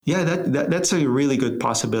Yeah, that's a really good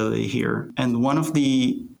possibility here. And one of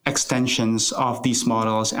the extensions of these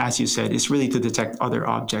models, as you said, is really to detect other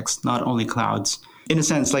objects, not only clouds. In a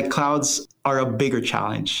sense, like clouds are a bigger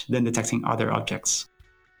challenge than detecting other objects.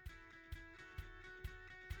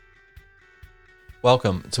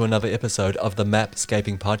 Welcome to another episode of the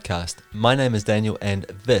Mapscaping Podcast. My name is Daniel and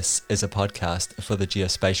this is a podcast for the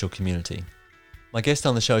geospatial community. My guest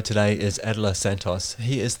on the show today is Adler Santos.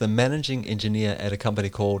 He is the managing engineer at a company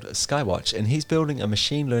called Skywatch, and he's building a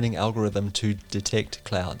machine learning algorithm to detect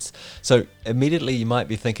clouds. So immediately you might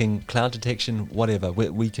be thinking, cloud detection, whatever,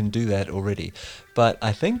 we can do that already. But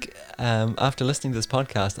I think after listening to this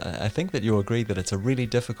podcast, I think that you'll agree that it's a really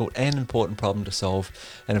difficult and important problem to solve.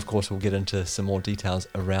 And of course, we'll get into some more details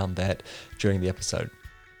around that during the episode.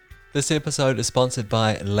 This episode is sponsored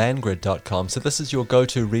by Landgrid.com. So this is your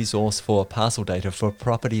go-to resource for parcel data, for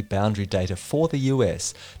property boundary data for the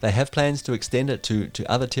US. They have plans to extend it to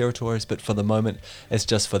other territories, but for the moment, it's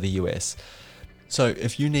just for the US. So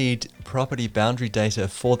if you need property boundary data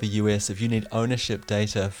for the US, if you need ownership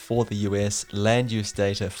data for the US, land use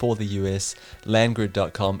data for the US,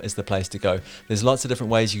 landgrid.com is the place to go. There's lots of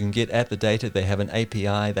different ways you can get at the data. They have an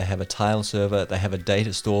API, they have a tile server, they have a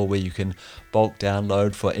data store where you can bulk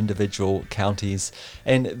download for individual counties.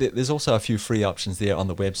 And there's also a few free options there on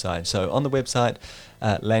the website. So on the website,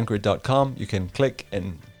 landgrid.com, you can click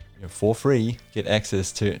and for free get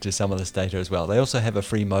access to some of this data as well. They also have a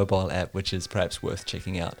free mobile app, which is perhaps worth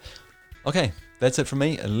checking out. Okay, that's it from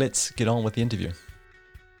me. Let's get on with the interview.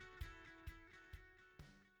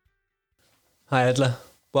 Hi, Adler.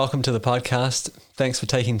 Welcome to the podcast. Thanks for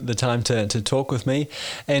taking the time to talk with me.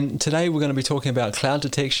 And today we're going to be talking about cloud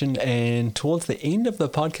detection, and towards the end of the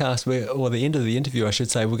podcast, or the end of the interview, I should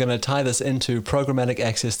say, we're going to tie this into programmatic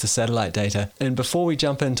access to satellite data. And before we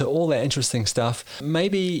jump into all that interesting stuff,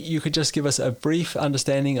 maybe you could just give us a brief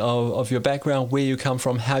understanding of your background, where you come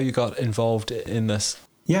from, how you got involved in this.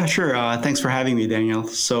 Yeah, sure. Thanks for having me, Daniel.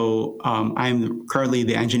 So I'm currently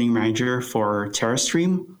the engineering manager for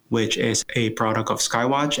TerraStream, which is a product of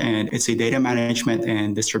Skywatch, and it's a data management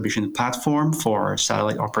and distribution platform for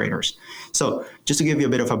satellite operators. So just to give you a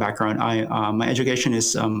bit of a background, my education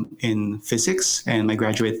is in physics, and my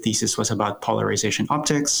graduate thesis was about polarization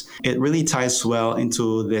optics. It really ties well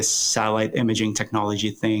into this satellite imaging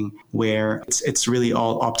technology thing, where it's really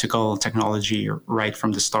all optical technology right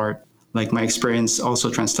from the start. Like, my experience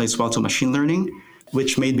also translates well to machine learning,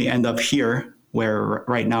 which made me end up here, where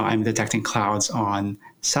right now I'm detecting clouds on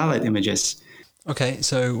satellite images. Okay,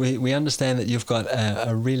 so we understand that you've got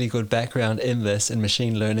a really good background in this, in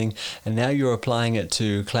machine learning, and now you're applying it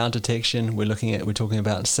to cloud detection. We're talking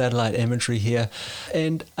about satellite imagery here,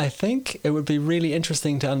 and I think it would be really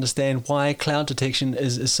interesting to understand why cloud detection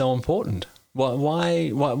is so important.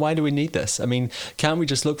 Why do we need this? I mean, can't we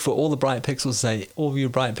just look for all the bright pixels, say all of your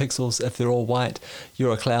bright pixels, if they're all white,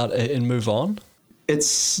 you're a cloud, and move on?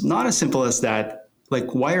 It's not as simple as that.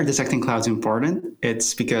 Like, why are detecting clouds important?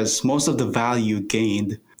 It's because most of the value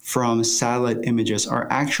gained from satellite images are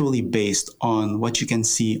actually based on what you can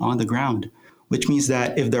see on the ground, which means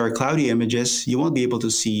that if there are cloudy images, you won't be able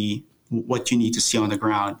to see what you need to see on the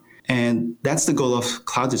ground. And that's the goal of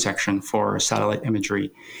cloud detection for satellite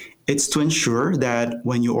imagery. It's to ensure that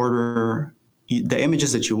when you order the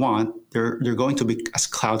images that you want, they're going to be as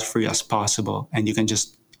cloud-free as possible, and you can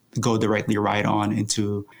just go directly right on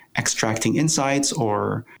into extracting insights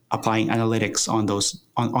or applying analytics on those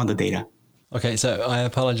on the data. Okay, so I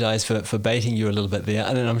apologize for baiting you a little bit there.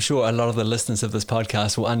 And I'm sure a lot of the listeners of this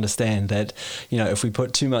podcast will understand that, if we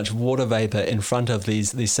put too much water vapor in front of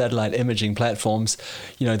these satellite imaging platforms,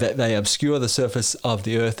 that they obscure the surface of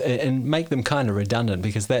the Earth and make them kind of redundant,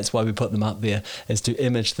 because that's why we put them up there, is to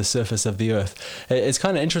image the surface of the Earth. It's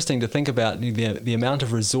kind of interesting to think about the amount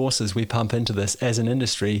of resources we pump into this as an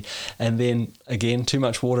industry, and then again, too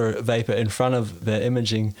much water vapor in front of the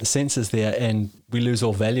imaging sensors there, and we lose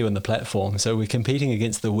all value in the platform. So we're competing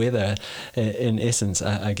against the weather in essence,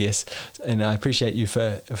 I guess. And I appreciate you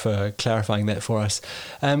for clarifying that for us.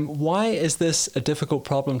 Why is this a difficult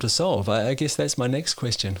problem to solve? I guess that's my next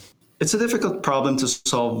question. It's a difficult problem to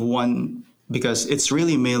solve, one, because it's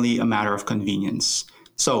really mainly a matter of convenience.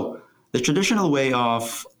 So the traditional way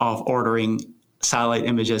of ordering satellite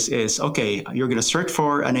images is, okay, you're going to search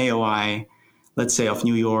for an AOI, let's say of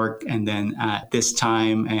New York, and then at this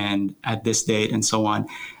time and at this date and so on.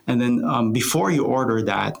 And then before you order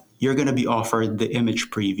that, you're going to be offered the image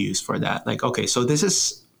previews for that. Like, okay, so this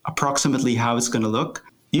is approximately how it's going to look.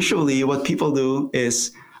 Usually what people do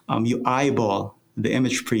is you eyeball the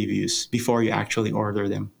image previews before you actually order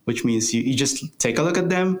them, which means you just take a look at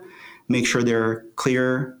them, make sure they're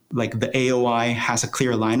clear, like the AOI has a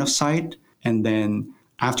clear line of sight. And then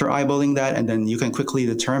after eyeballing that, and then you can quickly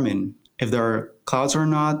determine if there are clouds or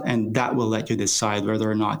not, and that will let you decide whether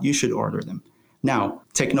or not you should order them. Now,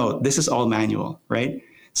 take note, this is all manual, right?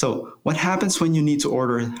 So what happens when you need to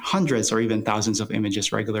order hundreds or even thousands of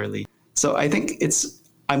images regularly? So I think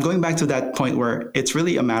I'm going back to that point where it's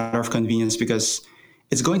really a matter of convenience, because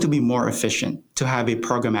it's going to be more efficient to have a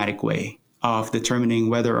programmatic way of determining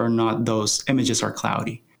whether or not those images are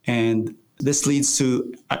cloudy. And this leads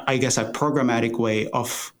to, I guess, a programmatic way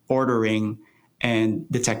of ordering and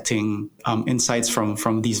detecting insights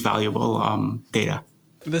from these valuable data.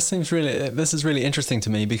 This is really interesting to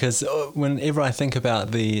me, because whenever I think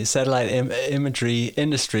about the satellite imagery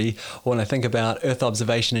industry, or when I think about Earth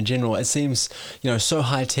observation in general, it seems, so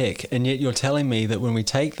high tech. And yet you're telling me that when we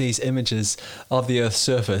take these images of the Earth's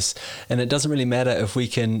surface, and it doesn't really matter if we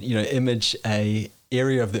can, image a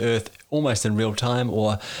area of the Earth almost in real time,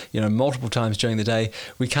 or multiple times during the day,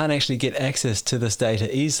 we can't actually get access to this data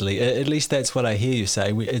easily. At least that's what I hear you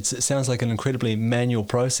say. It sounds like an incredibly manual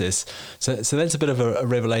process. So that's a bit of a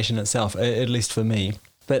revelation itself, at least for me.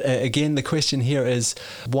 But again, the question here is,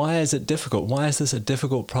 why is it difficult? Why is this a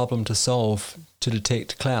difficult problem to solve, to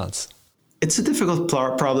detect clouds? It's a difficult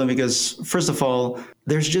problem because, first of all,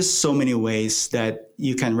 there's just so many ways that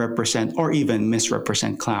you can represent or even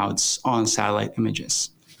misrepresent clouds on satellite images.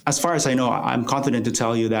 As far as I know, I'm confident to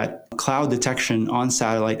tell you that cloud detection on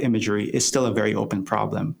satellite imagery is still a very open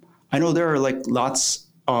problem. I know there are lots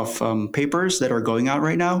of papers that are going out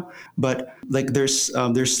right now, but there's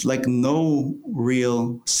no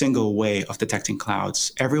real single way of detecting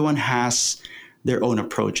clouds. Everyone has their own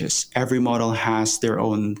approaches. Every model has their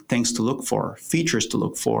own things to look for, features to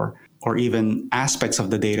look for, or even aspects of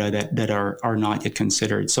the data that are not yet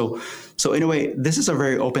considered. So in a way, this is a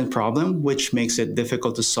very open problem, which makes it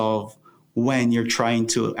difficult to solve when you're trying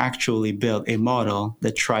to actually build a model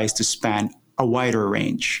that tries to span a wider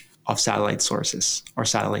range of satellite sources or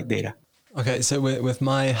satellite data. Okay, so with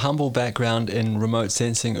my humble background in remote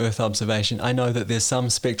sensing Earth observation, I know that there's some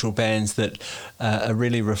spectral bands that are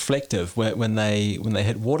really reflective when they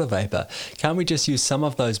hit water vapor. Can't we just use some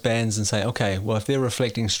of those bands and say, okay, well, if they're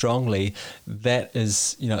reflecting strongly, that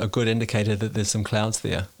is a good indicator that there's some clouds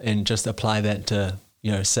there, and just apply that to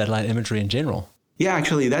satellite imagery in general? Yeah,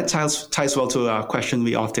 actually, that ties well to a question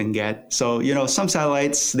we often get. So, some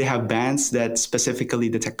satellites, they have bands that specifically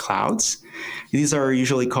detect clouds. These are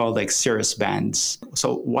usually called cirrus bands.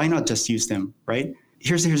 So why not just use them, right?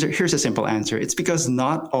 Here's a simple answer. It's because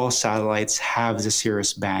not all satellites have the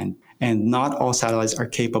cirrus band, and not all satellites are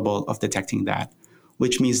capable of detecting that,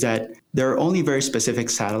 which means that there are only very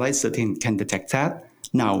specific satellites that can detect that.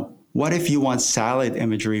 Now, what if you want satellite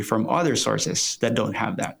imagery from other sources that don't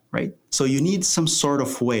have that, right? So you need some sort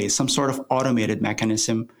of way, some sort of automated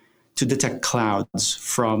mechanism to detect clouds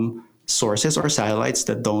from sources or satellites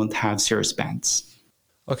that don't have cirrus bands.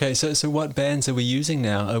 Okay, so what bands are we using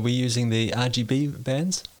now? Are we using the RGB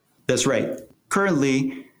bands? That's right.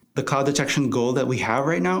 Currently, the cloud detection goal that we have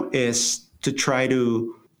right now is to try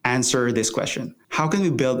to answer this question. How can we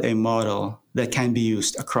build a model that can be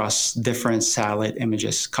used across different satellite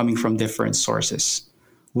images coming from different sources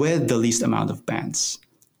with the least amount of bands?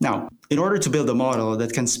 Now, in order to build a model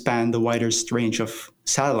that can span the widest range of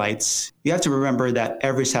satellites, you have to remember that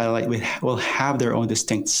every satellite will have their own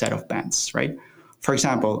distinct set of bands, right? For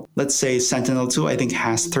example, let's say Sentinel-2, I think,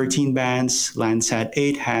 has 13 bands, Landsat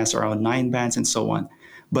 8 has around 9 bands, and so on.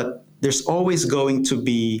 But there's always going to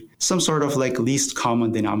be some sort of least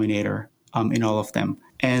common denominator in all of them.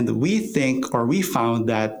 And we found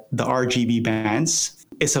that the RGB bands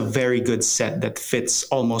is a very good set that fits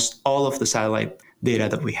almost all of the satellite data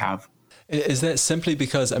that we have. Is that simply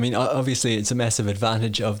because, obviously it's a massive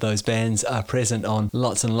advantage of those bands are present on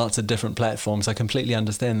lots and lots of different platforms. I completely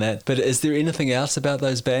understand that. But is there anything else about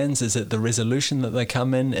those bands? Is it the resolution that they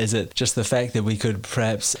come in? Is it just the fact that we could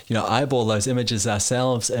perhaps, eyeball those images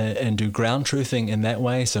ourselves and do ground truthing in that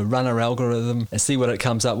way? So run our algorithm and see what it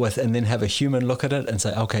comes up with, and then have a human look at it and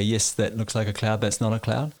say, okay, yes, that looks like a cloud. That's not a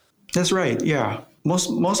cloud. That's right. Yeah.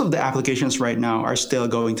 Most of the applications right now are still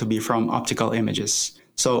going to be from optical images.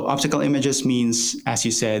 So optical images means, as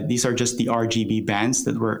you said, these are just the RGB bands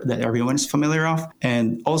that everyone is familiar of.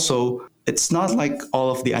 And also, it's not like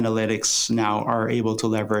all of the analytics now are able to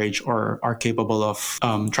leverage or are capable of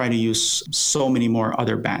trying to use so many more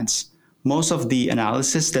other bands. Most of the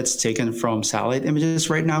analysis that's taken from satellite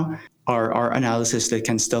images right now are analysis that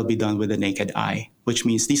can still be done with the naked eye, which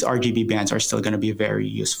means these RGB bands are still going to be very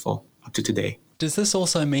useful up to today. Does this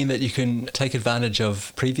also mean that you can take advantage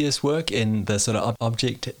of previous work in the sort of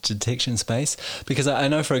object detection space? Because I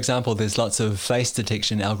know, for example, there's lots of face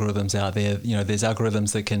detection algorithms out there. There's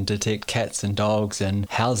algorithms that can detect cats and dogs and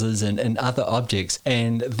houses and other objects,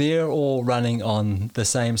 and they're all running on the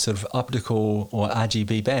same sort of optical or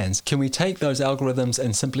RGB bands. Can we take those algorithms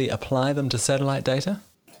and simply apply them to satellite data?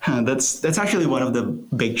 That's actually one of the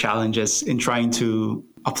big challenges in trying to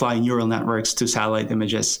apply neural networks to satellite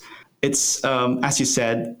images. It's, as you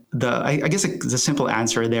said, I guess the simple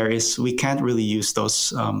answer there is we can't really use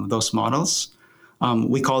those models.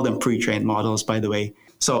 We call them pre-trained models, by the way.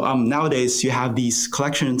 So nowadays you have these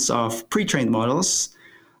collections of pre-trained models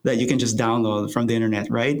that you can just download from the internet,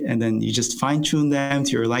 right? And then you just fine-tune them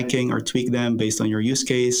to your liking or tweak them based on your use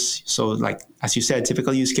case. So like, as you said,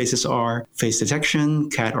 typical use cases are face detection,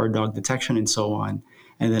 cat or dog detection, and so on.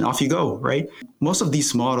 And then off you go, right? Most of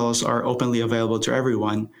these models are openly available to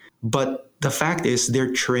everyone, but the fact is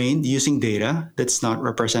they're trained using data that's not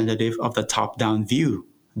representative of the top-down view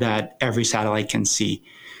that every satellite can see.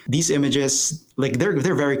 These images, like they're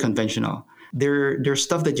very conventional. They're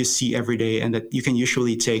stuff that you see every day and that you can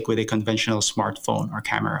usually take with a conventional smartphone or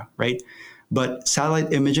camera, right? But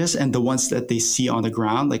satellite images and the ones that they see on the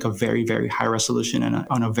ground, like a very, very high resolution and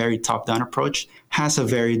on a very top-down approach, has a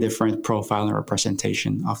very different profile and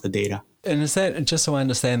representation of the data. And is that, just so I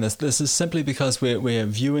understand this is simply because we're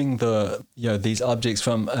viewing these objects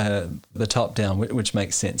from the top down, which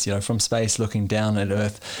makes sense, from space looking down at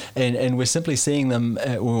Earth, and we're simply seeing them,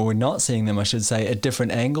 or we're not seeing them, I should say, at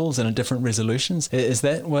different angles and at different resolutions. Is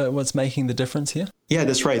that what's making the difference here? Yeah,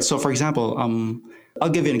 that's right. So for example, I'll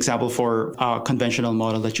give you an example for a conventional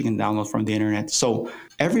model that you can download from the internet. So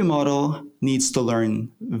every model needs to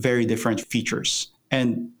learn very different features.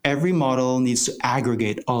 And every model needs to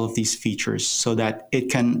aggregate all of these features so that it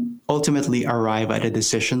can ultimately arrive at a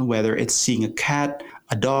decision, whether it's seeing a cat,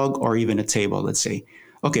 a dog, or even a table, let's say.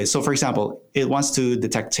 Okay, so for example, it wants to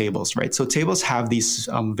detect tables, right? So tables have these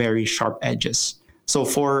very sharp edges. So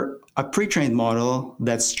for a pre-trained model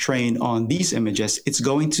that's trained on these images, it's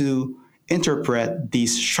going to interpret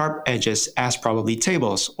these sharp edges as probably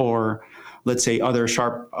tables, or let's say other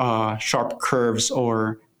sharp curves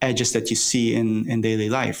or edges that you see in daily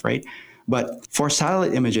life, right? But for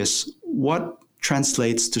satellite images, what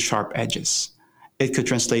translates to sharp edges? It could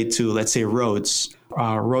translate to, let's say, roads,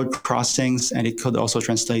 road crossings, and it could also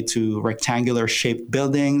translate to rectangular shaped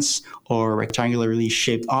buildings or rectangularly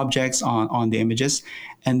shaped objects on the images.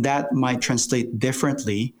 And that might translate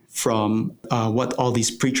differently from what all these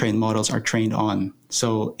pre-trained models are trained on.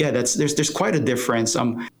 So yeah, there's quite a difference.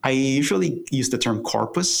 I usually use the term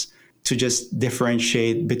corpus to just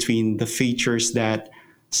differentiate between the features that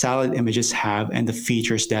satellite images have and the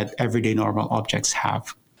features that everyday normal objects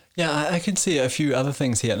have. Yeah, I can see a few other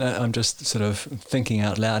things here. I'm just sort of thinking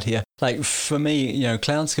out loud here. Like for me,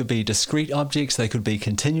 clouds could be discrete objects. They could be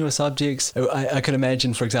continuous objects. I could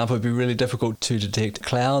imagine, for example, it'd be really difficult to detect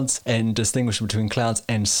clouds and distinguish between clouds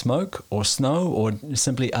and smoke or snow or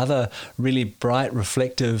simply other really bright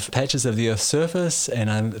reflective patches of the Earth's surface. And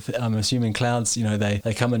I'm assuming clouds,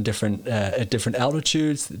 they come in different at different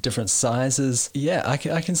altitudes, different sizes. Yeah, I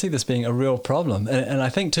can see this being a real problem. And I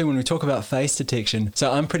think too, when we talk about face detection,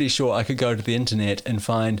 so I'm pretty sure I could go to the internet and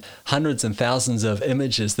find hundreds and thousands of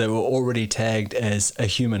images that were already tagged as a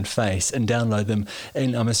human face and download them.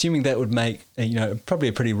 And I'm assuming that would make, probably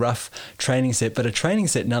a pretty rough training set, but a training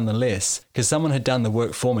set nonetheless, because someone had done the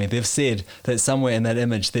work for me. They've said that somewhere in that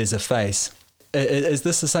image there's a face. Is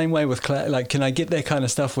this the same way with cloud? Like, can I get that kind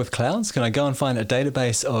of stuff with clouds? Can I go and find a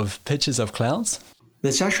database of pictures of clouds?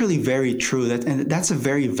 That's actually very true. And that's a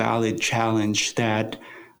very valid challenge that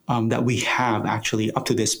we have actually up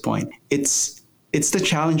to this point. It's the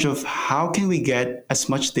challenge of how can we get as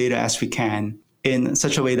much data as we can in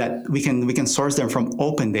such a way that we can source them from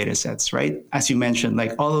open data sets, right? As you mentioned,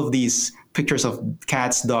 like all of these pictures of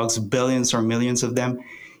cats, dogs, billions or millions of them,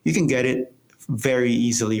 you can get it very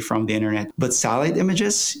easily from the internet. But satellite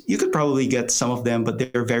images, you could probably get some of them, but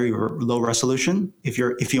they're very low resolution if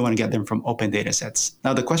you want to get them from open data sets.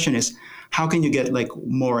 Now the question is, how can you get like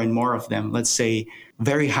more and more of them? Let's say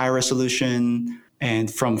very high resolution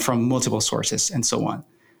and from multiple sources and so on.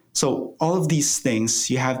 So all of these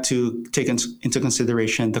things, you have to take into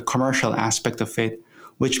consideration the commercial aspect of it,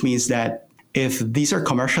 which means that if these are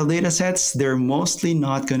commercial data sets, they're mostly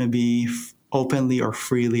not going to be openly or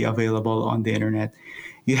freely available on the internet.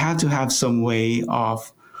 You have to have some way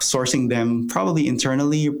of sourcing them, probably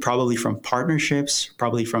internally, probably from partnerships,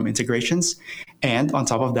 probably from integrations. And on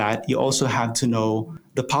top of that, you also have to know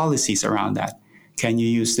the policies around that. can you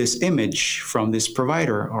use this image from this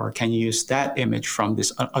provider, or can you use that image from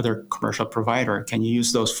this other commercial provider? Can you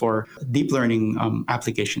use those for deep learning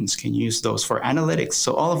applications? Can you use those for analytics?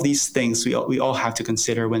 So all of these things we all have to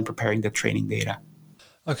consider when preparing the training data.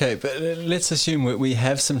 Okay, but let's assume we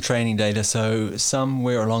have some training data. So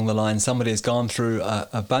somewhere along the line, somebody has gone through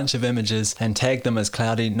a bunch of images and tagged them as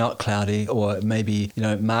cloudy, not cloudy, or maybe,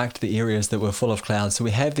 marked the areas that were full of clouds. So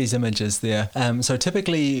we have these images there. So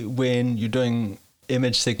typically when you're doing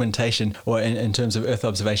image segmentation, or in terms of Earth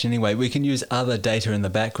observation anyway, we can use other data in the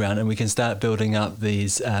background and we can start building up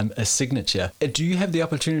these a signature. Do you have the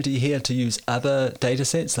opportunity here to use other data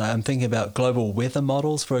sets? I'm thinking about global weather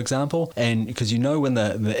models, for example, and because when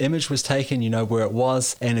the image was taken, where it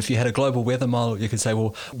was, and if you had a global weather model, you could say,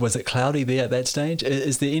 well, was it cloudy there at that stage?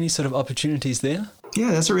 Is there any sort of opportunities there?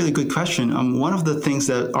 Yeah, that's a really good question. One of the things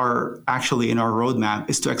that are actually in our roadmap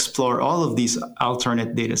is to explore all of these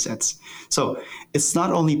alternate data sets. So it's not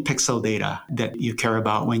only pixel data that you care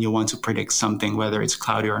about when you want to predict something, whether it's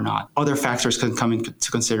cloudy or not. Other factors can come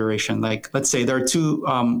into consideration. Like, let's say there are two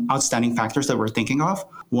outstanding factors that we're thinking of.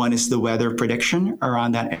 One is the weather prediction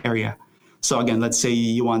around that area. So again, let's say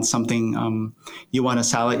you want something, you want a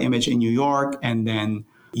satellite image in New York, and then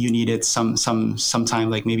you need it sometime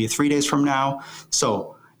like maybe 3 days from now.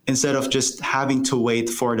 So instead of just having to wait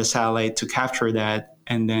for the satellite to capture that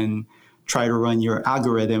and then try to run your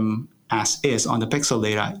algorithm as is on the pixel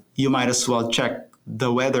data, you might as well check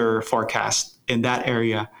the weather forecast in that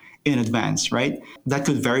area in advance, right? That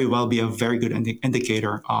could very well be a very good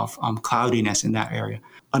indicator of cloudiness in that area.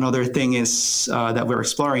 Another thing is that we're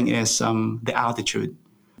exploring is the altitude.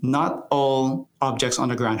 Not all objects on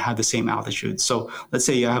the ground have the same altitude. So let's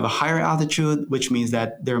say you have a higher altitude, which means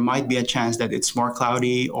that there might be a chance that it's more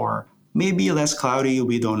cloudy or maybe less cloudy.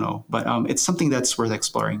 We don't know. But it's something that's worth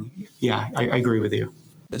exploring. Yeah, I agree with you.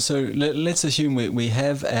 So let's assume we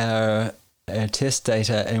have our test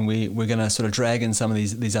data and we're going to sort of drag in some of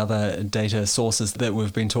these other data sources that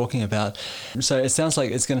we've been talking about. So it sounds like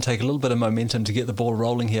it's going to take a little bit of momentum to get the ball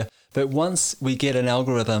rolling here. But once we get an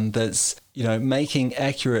algorithm that's, making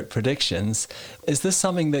accurate predictions, is this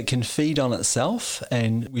something that can feed on itself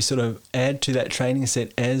and we sort of add to that training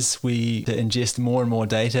set as we ingest more and more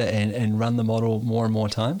data and run the model more and more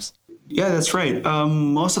times? Yeah, that's right.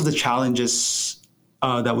 Most of the challenges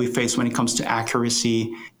that we face when it comes to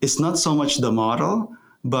accuracy is not so much the model,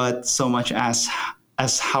 but so much as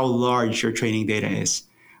how large your training data is.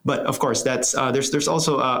 But of course, that's there's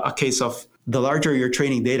also a case of the larger your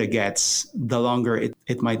training data gets, the longer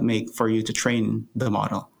it might make for you to train the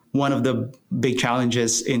model. One of the big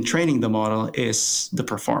challenges in training the model is the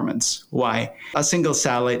performance. Why? A single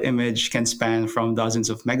satellite image can span from dozens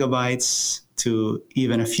of megabytes to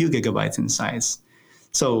even a few gigabytes in size.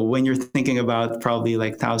 So when you're thinking about probably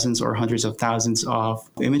like thousands or hundreds of thousands of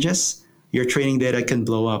images, your training data can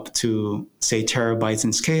blow up to, say, terabytes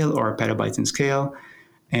in scale or petabytes in scale.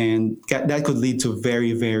 And that could lead to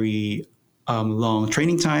very, very long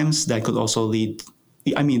training times. That could also lead,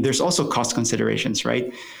 there's also cost considerations,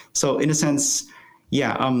 right? So in a sense,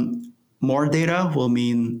 more data will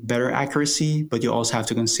mean better accuracy, but you also have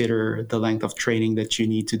to consider the length of training that you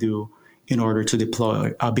need to do in order to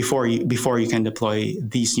deploy before you can deploy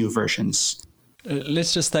these new versions.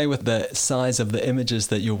 Let's just stay with the size of the images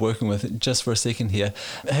that you're working with just for a second here.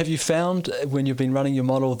 Have you found when you've been running your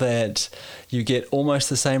model that you get almost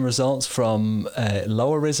the same results from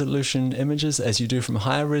lower resolution images as you do from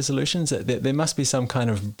higher resolutions? There must be some kind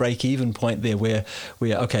of break-even point there where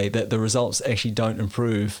the results actually don't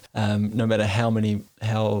improve no matter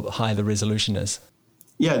how high the resolution is.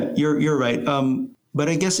 Yeah, you're right. But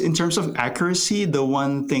I guess in terms of accuracy, the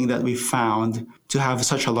one thing that we found to have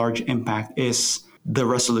such a large impact is the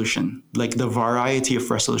resolution, like the variety of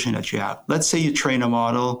resolution that you have. Let's say you train a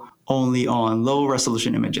model only on low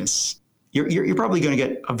resolution images. You're probably going to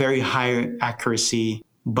get a very high accuracy,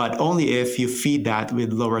 but only if you feed that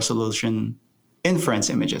with low resolution inference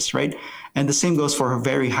images, right? And the same goes for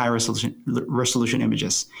very high resolution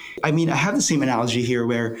images. I have the same analogy here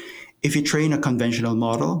where if you train a conventional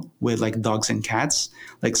model with like dogs and cats,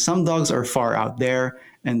 like some dogs are far out there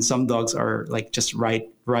and some dogs are like just right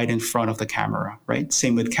in front of the camera, right?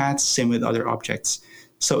 Same with cats, same with other objects.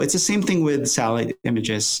 So it's the same thing with satellite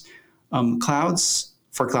images.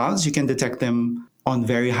 For clouds, you can detect them on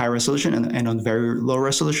very high resolution and on very low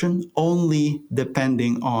resolution, only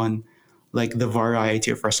depending on like the variety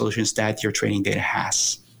of resolutions that your training data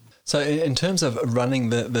has. So in terms of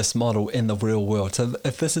running this model in the real world, so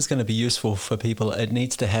if this is going to be useful for people, it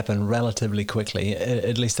needs to happen relatively quickly.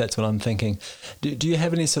 At least that's what I'm thinking. Do you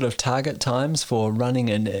have any sort of target times for running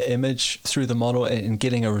an image through the model and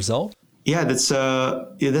getting a result? That's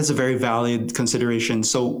a very valid consideration.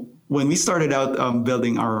 So when we started out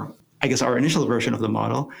building our initial version of the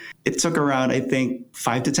model, it took around, I think,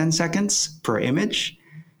 5 to 10 seconds per image,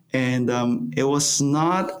 and it was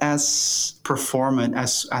not as performant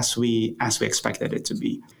as we expected it to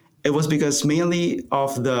be. It was because mainly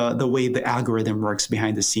of the way the algorithm works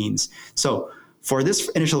behind the scenes. So for this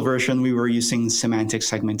initial version, we were using semantic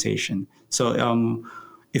segmentation. So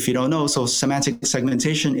if you don't know, so semantic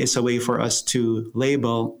segmentation is a way for us to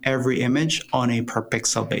label every image on a per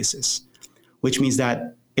pixel basis, which means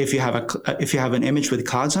that if you have an image with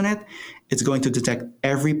clouds on it, it's going to detect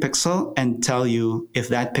every pixel and tell you if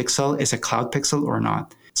that pixel is a cloud pixel or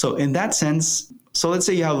not. So in that sense, so let's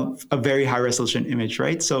say you have a very high resolution image,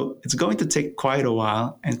 right? So it's going to take quite a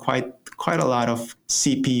while and quite a lot of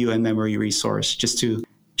CPU and memory resource just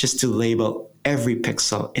to label every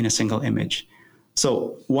pixel in a single image.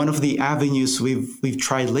 So one of the avenues we've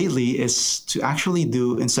tried lately is to actually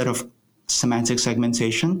do, instead of semantic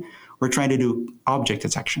segmentation, we're trying to do object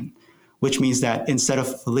detection, which means that instead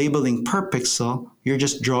of labeling per pixel, you're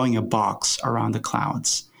just drawing a box around the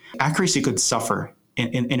clouds. Accuracy could suffer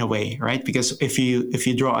in a way, right? Because if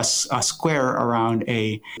you draw a square around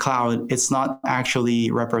a cloud, it's not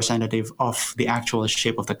actually representative of the actual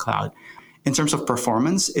shape of the cloud. In terms of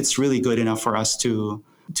performance, it's really good enough for us to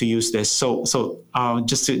use this. So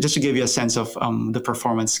just to give you a sense of the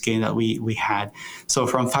performance gain that we had. So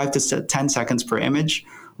from 5 to 10 seconds per image,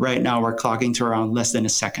 right now we're clocking to around less than a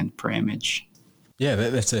second per image. Yeah,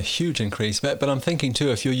 that's a huge increase. But I'm thinking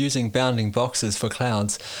too, if you're using bounding boxes for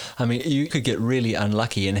clouds, I mean, you could get really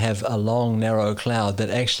unlucky and have a long, narrow cloud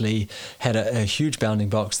that actually had a huge bounding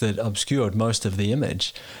box that obscured most of the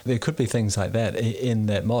image. There could be things like that in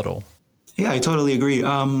that model. Yeah, I totally agree.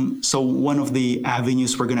 So one of the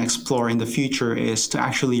avenues we're going to explore in the future is to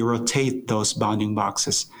actually rotate those bounding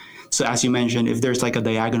boxes. So as you mentioned, if there's like a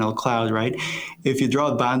diagonal cloud, right? If you draw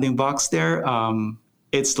a bounding box there,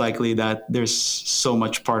 it's likely that there's so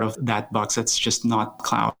much part of that box that's just not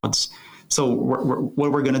clouds. So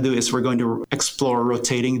what we're going to do is we're going to explore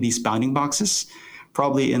rotating these bounding boxes,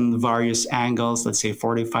 probably in various angles, let's say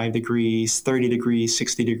 45 degrees, 30 degrees,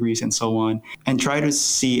 60 degrees, and so on, and try to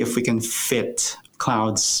see if we can fit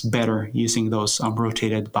clouds better using those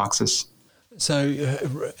rotated boxes. So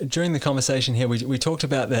during the conversation here, we talked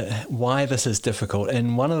about why this is difficult.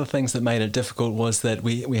 And one of the things that made it difficult was that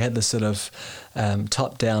we had this sort of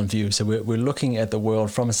top-down view. So we're looking at the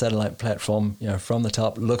world from a satellite platform, from the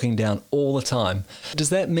top, looking down all the time.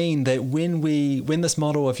 Does that mean that when this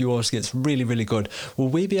model of yours gets really, really good, will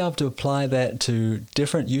we be able to apply that to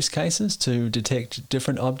different use cases to detect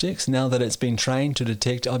different objects now that it's been trained to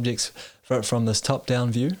detect objects from this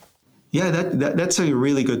top-down view? Yeah, that's a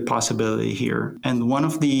really good possibility here. And one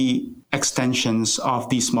of the extensions of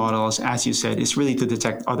these models, as you said, is really to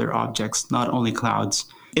detect other objects, not only clouds.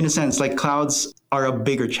 In a sense, like clouds are a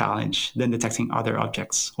bigger challenge than detecting other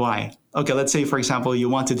objects. Why? Okay, let's say, for example, you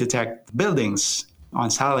want to detect buildings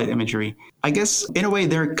on satellite imagery. I guess in a way,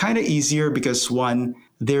 they're kind of easier because one,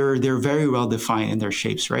 they're very well defined in their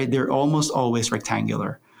shapes, right? They're almost always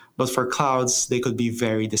rectangular. But for clouds, they could be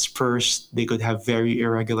very dispersed. They could have very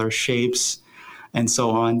irregular shapes and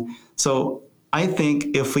so on. So I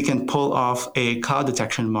think if we can pull off a cloud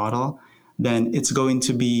detection model, then it's going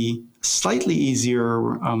to be slightly easier,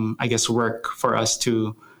 work for us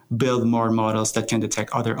to build more models that can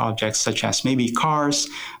detect other objects, such as maybe cars,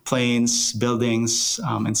 planes, buildings,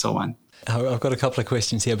 and so on. I've got a couple of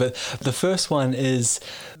questions here, but the first one is,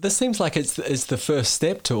 this seems like it's the first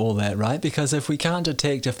step to all that, right? Because if we can't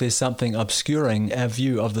detect if there's something obscuring our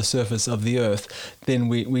view of the surface of the Earth, then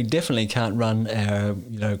we definitely can't run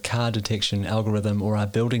our car detection algorithm or our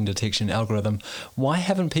building detection algorithm. Why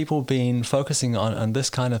haven't people been focusing on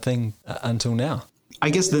this kind of thing until now? I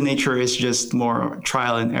guess the nature is just more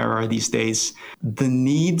trial and error these days. The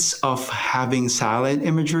needs of having satellite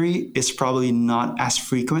imagery is probably not as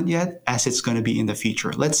frequent yet as it's going to be in the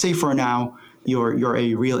future. Let's say for now, you're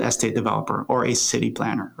a real estate developer or a city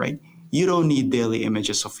planner, right? You don't need daily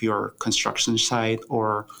images of your construction site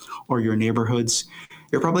or your neighborhoods.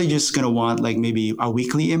 You're probably just going to want like maybe a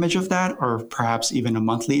weekly image of that, or perhaps even a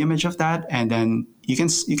monthly image of that. And then you can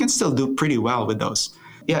still do pretty well with those.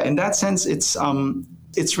 Yeah, in that sense,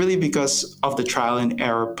 it's really because of the trial and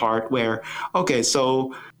error part where, okay,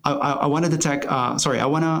 so I want to detect, I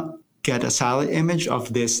want to get a satellite image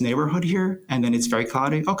of this neighborhood here, and then it's very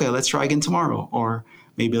cloudy. Okay, let's try again tomorrow, or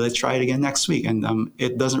maybe let's try it again next week. And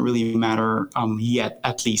it doesn't really matter yet,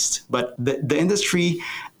 at least. But the industry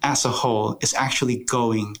as a whole is actually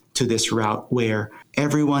going to this route where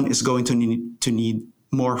everyone is going to need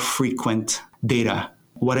more frequent data.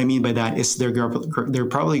 What I mean by that is they're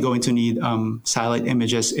probably going to need satellite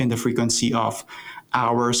images in the frequency of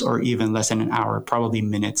hours or even less than an hour, probably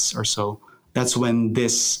minutes or so. That's when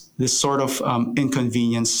this sort of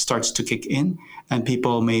inconvenience starts to kick in, and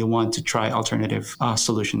people may want to try alternative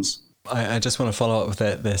solutions. I just want to follow up with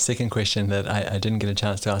the second question that I didn't get a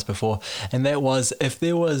chance to ask before, and that was if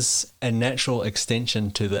there was a natural extension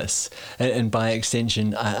to this, and by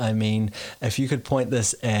extension I mean if you could point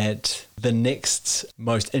this at the next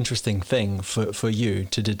most interesting thing for you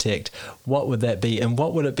to detect, what would that be, and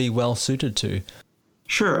what would it be well suited to?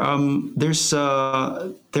 Sure.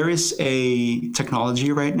 There is a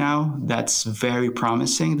technology right now that's very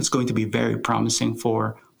promising. That's going to be very promising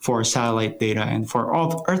for satellite data and for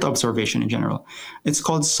all Earth observation in general. It's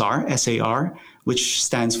called SAR, S-A-R, which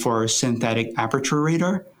stands for Synthetic Aperture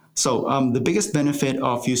Radar. So the biggest benefit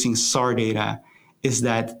of using SAR data is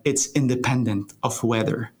that it's independent of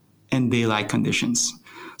weather and daylight conditions.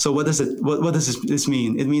 So what does this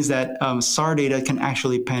mean? It means that SAR data can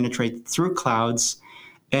actually penetrate through clouds,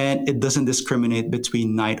 and it doesn't discriminate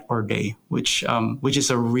between night or day, which is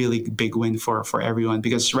a really big win for everyone.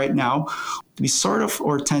 Because right now, we sort of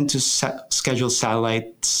or tend to schedule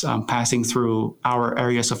satellites passing through our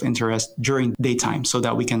areas of interest during daytime, so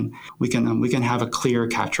that we can have a clear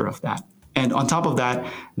capture of that. And on top of that,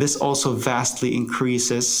 this also vastly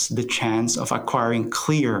increases the chance of acquiring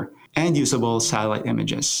clear and usable satellite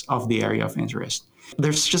images of the area of interest.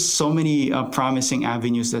 There's just so many promising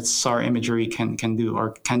avenues that SAR imagery can do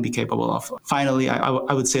or can be capable of. Finally,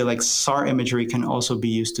 I would say like SAR imagery can also be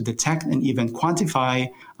used to detect and even quantify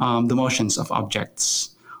the motions of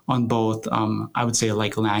objects on both, I would say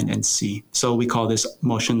like land and sea. So we call this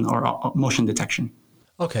motion or motion detection.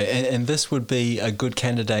 Okay, and this would be a good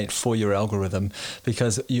candidate for your algorithm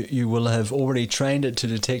because you will have already trained it to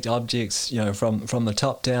detect objects, from the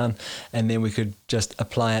top down, and then we could just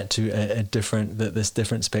apply it to this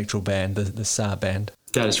different spectral band, the SAR band.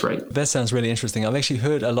 That is right. That sounds really interesting. I've actually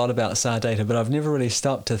heard a lot about SAR data, but I've never really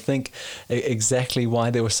stopped to think exactly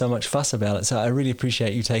why there was so much fuss about it. So I really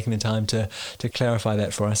appreciate you taking the time to clarify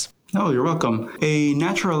that for us. Oh, you're welcome. A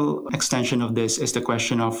natural extension of this is the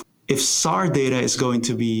question of if SAR data is going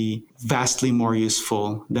to be vastly more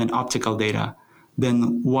useful than optical data,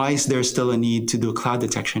 then why is there still a need to do cloud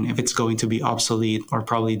detection if it's going to be obsolete or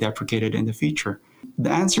probably deprecated in the future? The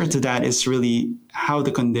answer to that is really how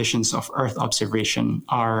the conditions of Earth observation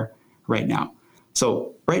are right now.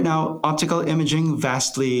 So right now, optical imaging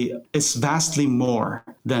is vastly more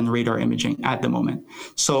than radar imaging at the moment.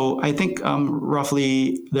 So I think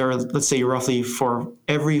roughly for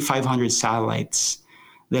every 500 satellites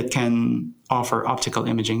that can offer optical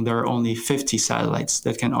imaging, there are only 50 satellites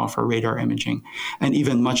that can offer radar imaging, and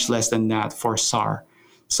even much less than that for SAR.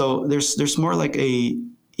 So there's more like a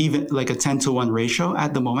 10-to-1 ratio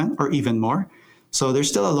at the moment, or even more. So there's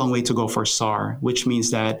still a long way to go for SAR, which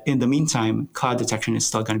means that in the meantime, cloud detection is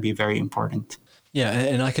still going to be very important. Yeah,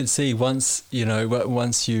 and I can see once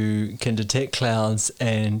you can detect clouds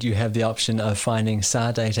and you have the option of finding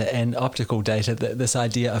SAR data and optical data, this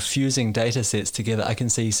idea of fusing data sets together, I can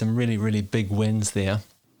see some really, really big wins there.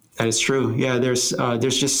 That is true. Yeah, there's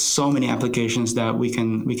just so many applications that we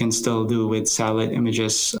can still do with satellite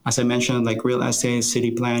images. As I mentioned, like real estate,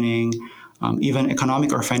 city planning, even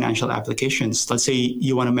economic or financial applications. Let's say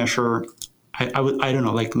you want to measure, I don't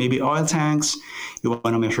know, like maybe oil tanks. You want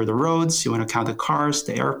to measure the roads. You want to count the cars,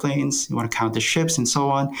 the airplanes. You want to count the ships, and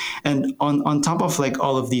so on. And on top of like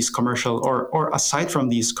all of these commercial or aside from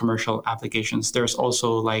these commercial applications, there's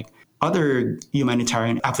also like other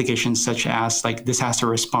humanitarian applications such as like disaster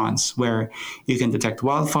response, where you can detect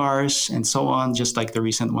wildfires and so on, just like the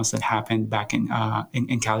recent ones that happened back in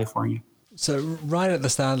California. So right at the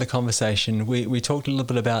start of the conversation, we talked a little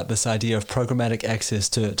bit about this idea of programmatic access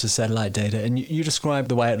to satellite data, and you described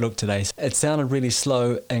the way it looked today. It sounded really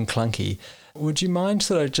slow and clunky. Would you mind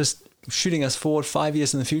sort of just shooting us forward 5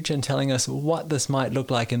 years in the future and telling us what this might look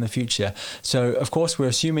like in the future? So, of course, we're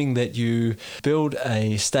assuming that you build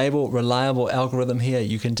a stable, reliable algorithm here.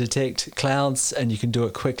 You can detect clouds and you can do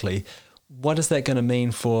it quickly. What is that going to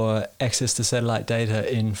mean for access to satellite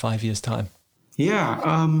data in 5 years' time?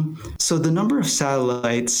 Yeah. So the number of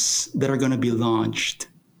satellites that are going to be launched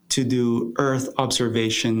to do Earth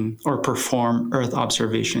observation or perform Earth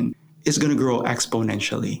observation is going to grow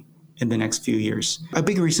exponentially in the next few years. A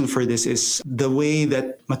big reason for this is the way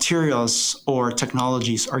that materials or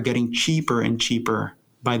technologies are getting cheaper and cheaper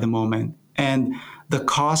by the moment. And the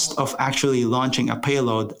cost of actually launching a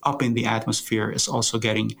payload up in the atmosphere is also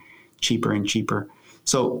getting cheaper and cheaper.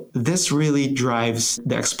 So this really drives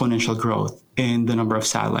the exponential growth in the number of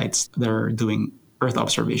satellites that are doing Earth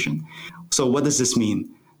observation. So what does this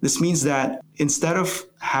mean? This means that instead of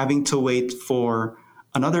having to wait for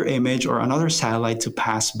another image or another satellite to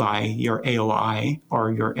pass by your AOI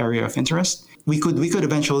or your area of interest, we could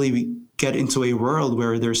eventually get into a world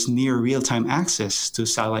where there's near real-time access to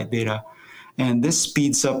satellite data. And this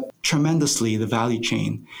speeds up tremendously the value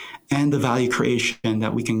chain and the value creation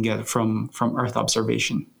that we can get from Earth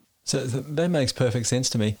observation. So that makes perfect sense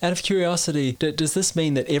to me. Out of curiosity, does this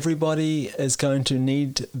mean that everybody is going to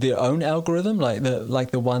need their own algorithm,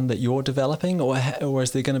 like the one that you're developing, or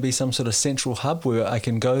is there going to be some sort of central hub where I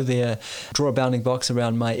can go there, draw a bounding box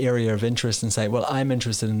around my area of interest and say, well, I'm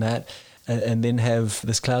interested in that, and then have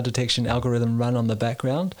this cloud detection algorithm run on the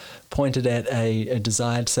background, pointed at a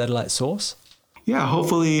desired satellite source? Yeah,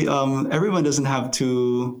 hopefully everyone doesn't have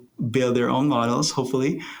to build their own models.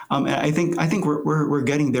 Hopefully, I think we're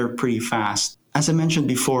getting there pretty fast. As I mentioned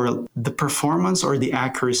before, the performance or the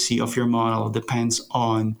accuracy of your model depends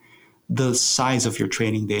on the size of your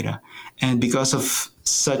training data, and because of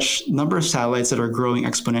such number of satellites that are growing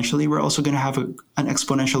exponentially, we're also going to have an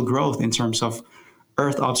exponential growth in terms of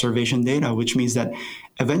Earth observation data, which means that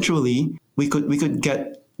eventually we could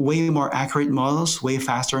get way more accurate models, way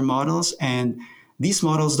faster models. And these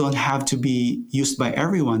models don't have to be used by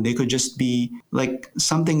everyone. They could just be like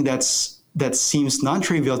something that seems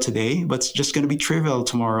non-trivial today, but it's just going to be trivial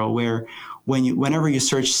tomorrow, where whenever you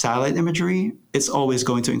search satellite imagery, it's always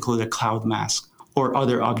going to include a cloud mask or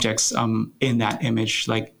other objects in that image,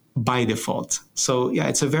 like by default. So yeah,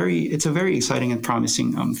 it's a very exciting and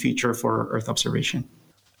promising future for Earth observation.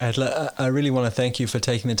 Adler, I really want to thank you for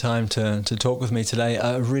taking the time to talk with me today.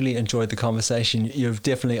 I really enjoyed the conversation. You've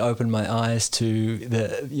definitely opened my eyes to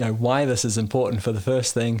why this is important for the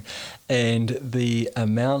first thing, and the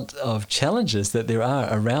amount of challenges that there are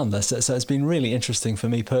around this. So it's been really interesting for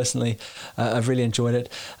me personally. I've really enjoyed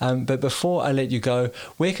it. But before I let you go,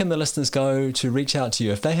 where can the listeners go to reach out to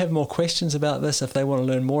you? If they have more questions about this, if they want to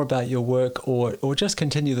learn more about your work, or just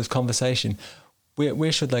continue this conversation,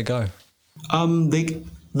 where should they go?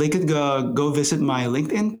 They could go visit my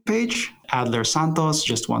LinkedIn page, Adler Santos,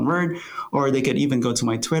 just one word, or they could even go to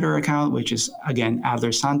my Twitter account, which is, again,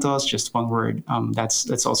 Adler Santos, just one word.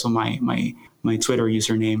 That's also my Twitter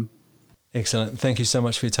username. Excellent. Thank you so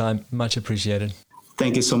much for your time. Much appreciated.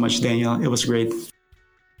 Thank you so much, Daniel. It was great.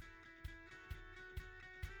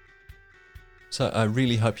 So I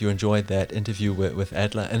really hope you enjoyed that interview with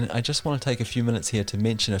Adler, and I just want to take a few minutes here to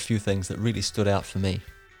mention a few things that really stood out for me.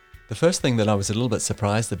 The first thing that I was a little bit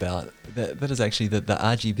surprised about, that is actually that the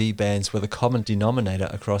RGB bands were the common denominator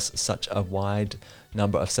across such a wide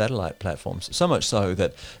number of satellite platforms. So much so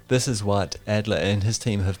that this is what Adler and his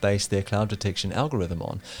team have based their cloud detection algorithm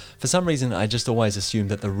on. For some reason, I just always assumed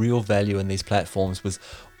that the real value in these platforms was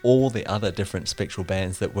all the other different spectral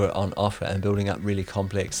bands that were on offer and building up really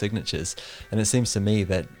complex signatures. And it seems to me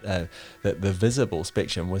that that the visible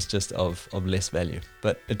spectrum was just of less value.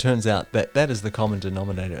 But it turns out that that is the common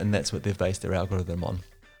denominator, and that's what they've based their algorithm on.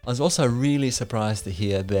 I was also really surprised to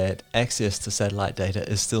hear that access to satellite data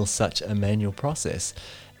is still such a manual process.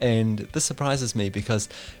 And this surprises me because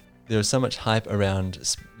there is so much hype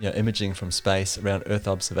around imaging from space, around Earth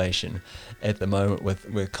observation at the moment,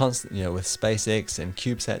 with constant, with SpaceX and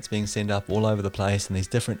CubeSats being sent up all over the place, and these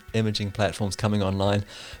different imaging platforms coming online,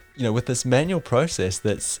 with this manual process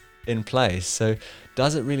that's in place. So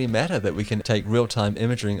does it really matter that we can take real-time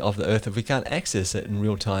imaging of the Earth if we can't access it in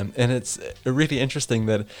real time? And it's really interesting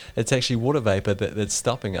that it's actually water vapor that's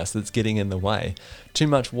stopping us, that's getting in the way. Too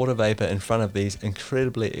much water vapor in front of these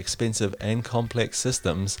incredibly expensive and complex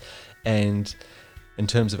systems, and in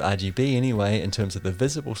terms of RGB anyway, in terms of the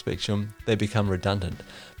visible spectrum, they become redundant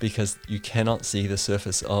because you cannot see the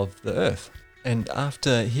surface of the Earth. And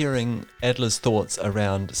after hearing Adler's thoughts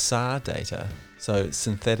around SAR data, so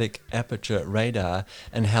synthetic aperture radar,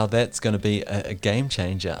 and how that's going to be a game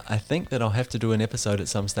changer, I think that I'll have to do an episode at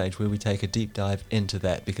some stage where we take a deep dive into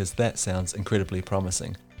that, because that sounds incredibly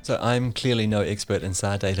promising. So I'm clearly no expert in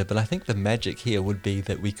SAR data, but I think the magic here would be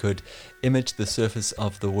that we could image the surface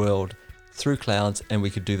of the world through clouds, and we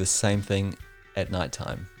could do the same thing at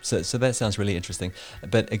nighttime. So that sounds really interesting.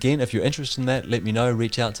 But again, if you're interested in that, let me know,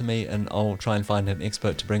 reach out to me, and I'll try and find an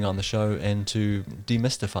expert to bring on the show and to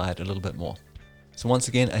demystify it a little bit more. So once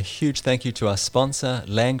again, a huge thank you to our sponsor,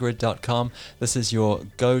 Landgrid.com. This is your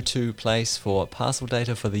go-to place for parcel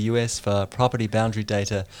data for the US, for property boundary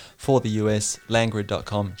data for the US,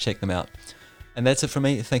 Landgrid.com. Check them out. And that's it from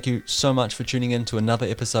me. Thank you so much for tuning in to another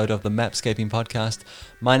episode of the Mapscaping Podcast.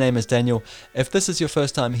 My name is Daniel. If this is your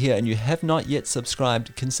first time here and you have not yet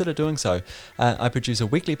subscribed, consider doing so. I produce a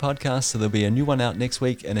weekly podcast, so there'll be a new one out next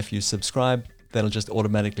week. And if you subscribe, that'll just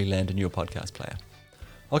automatically land in your podcast player.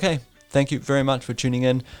 Okay, thank you very much for tuning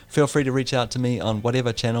in. Feel free to reach out to me on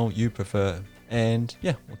whatever channel you prefer. And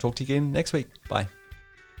yeah, we'll talk to you again next week. Bye.